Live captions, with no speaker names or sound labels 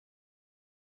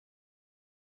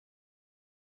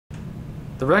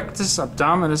The rectus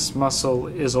abdominis muscle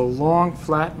is a long,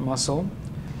 flat muscle.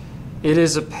 It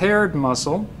is a paired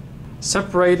muscle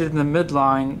separated in the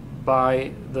midline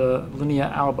by the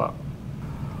linea alba.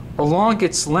 Along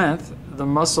its length, the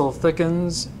muscle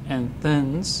thickens and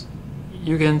thins.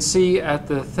 You can see at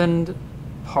the thinned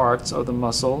parts of the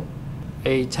muscle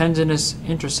a tendinous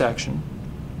intersection,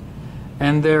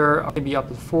 and there may be up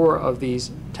to 4 of these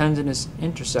tendinous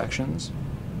intersections.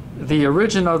 The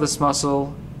origin of this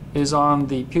muscle is on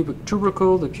the pubic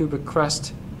tubercle, the pubic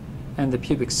crest, and the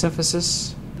pubic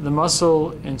symphysis. The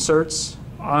muscle inserts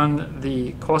on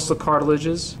the costal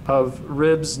cartilages of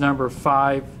ribs number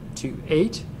 5 to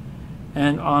 8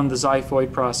 and on the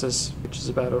xiphoid process, which is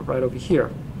about right over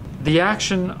here. The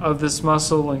action of this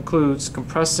muscle includes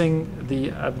compressing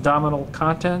the abdominal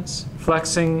contents,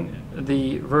 flexing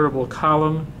the vertebral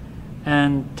column,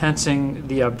 and tensing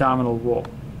the abdominal wall.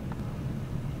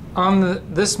 On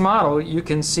this model, you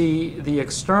can see the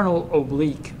external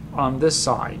oblique on this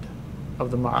side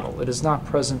of the model. It is not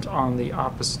present on the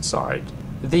opposite side.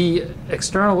 The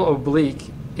external oblique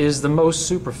is the most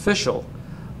superficial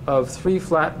of 3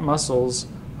 flat muscles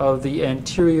of the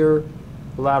anterior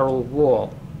lateral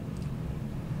wall.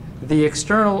 The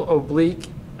external oblique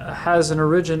has an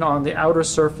origin on the outer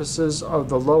surfaces of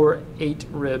the lower 8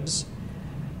 ribs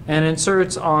and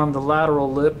inserts on the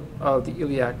lateral lip of the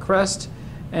iliac crest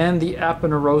and the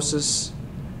aponeurosis,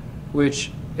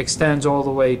 which extends all the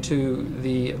way to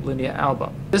the linea alba.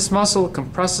 This muscle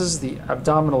compresses the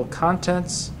abdominal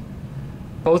contents.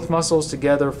 Both muscles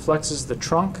together flexes the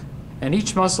trunk, and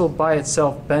each muscle by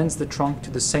itself bends the trunk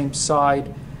to the same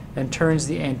side and turns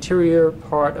the anterior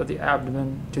part of the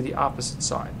abdomen to the opposite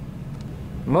side.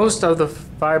 Most of the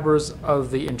fibers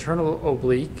of the internal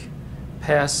oblique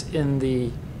pass in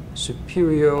the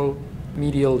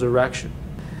superior-medial direction.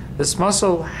 This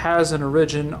muscle has an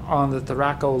origin on the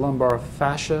thoracolumbar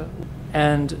fascia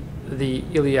and the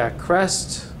iliac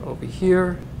crest over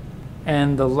here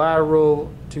and the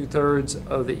lateral 2/3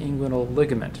 of the inguinal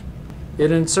ligament.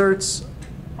 It inserts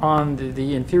on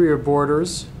the inferior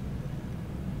borders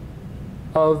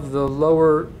of the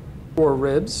lower 4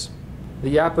 ribs,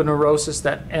 the aponeurosis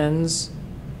that ends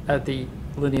at the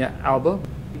linea alba,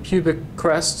 pubic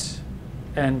crest,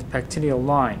 and pectineal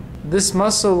line. This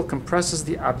muscle compresses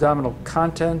the abdominal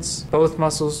contents. Both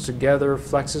muscles together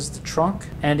flexes the trunk,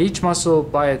 and each muscle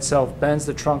by itself bends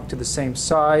the trunk to the same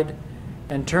side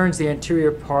and turns the anterior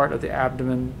part of the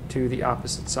abdomen to the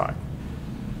opposite side.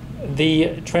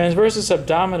 The transversus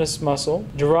abdominis muscle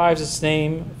derives its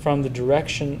name from the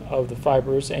direction of the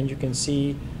fibers, and you can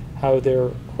see how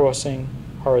they're crossing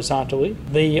horizontally.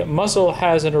 The muscle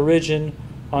has an origin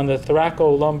on the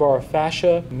thoracolumbar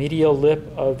fascia, medial lip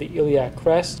of the iliac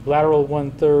crest, lateral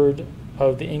 1/3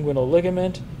 of the inguinal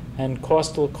ligament, and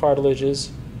costal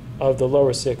cartilages of the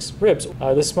lower 6 ribs.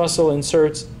 This muscle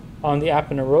inserts on the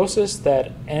aponeurosis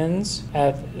that ends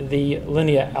at the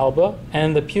linea alba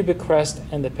and the pubic crest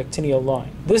and the pectineal line.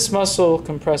 This muscle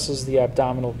compresses the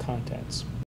abdominal contents.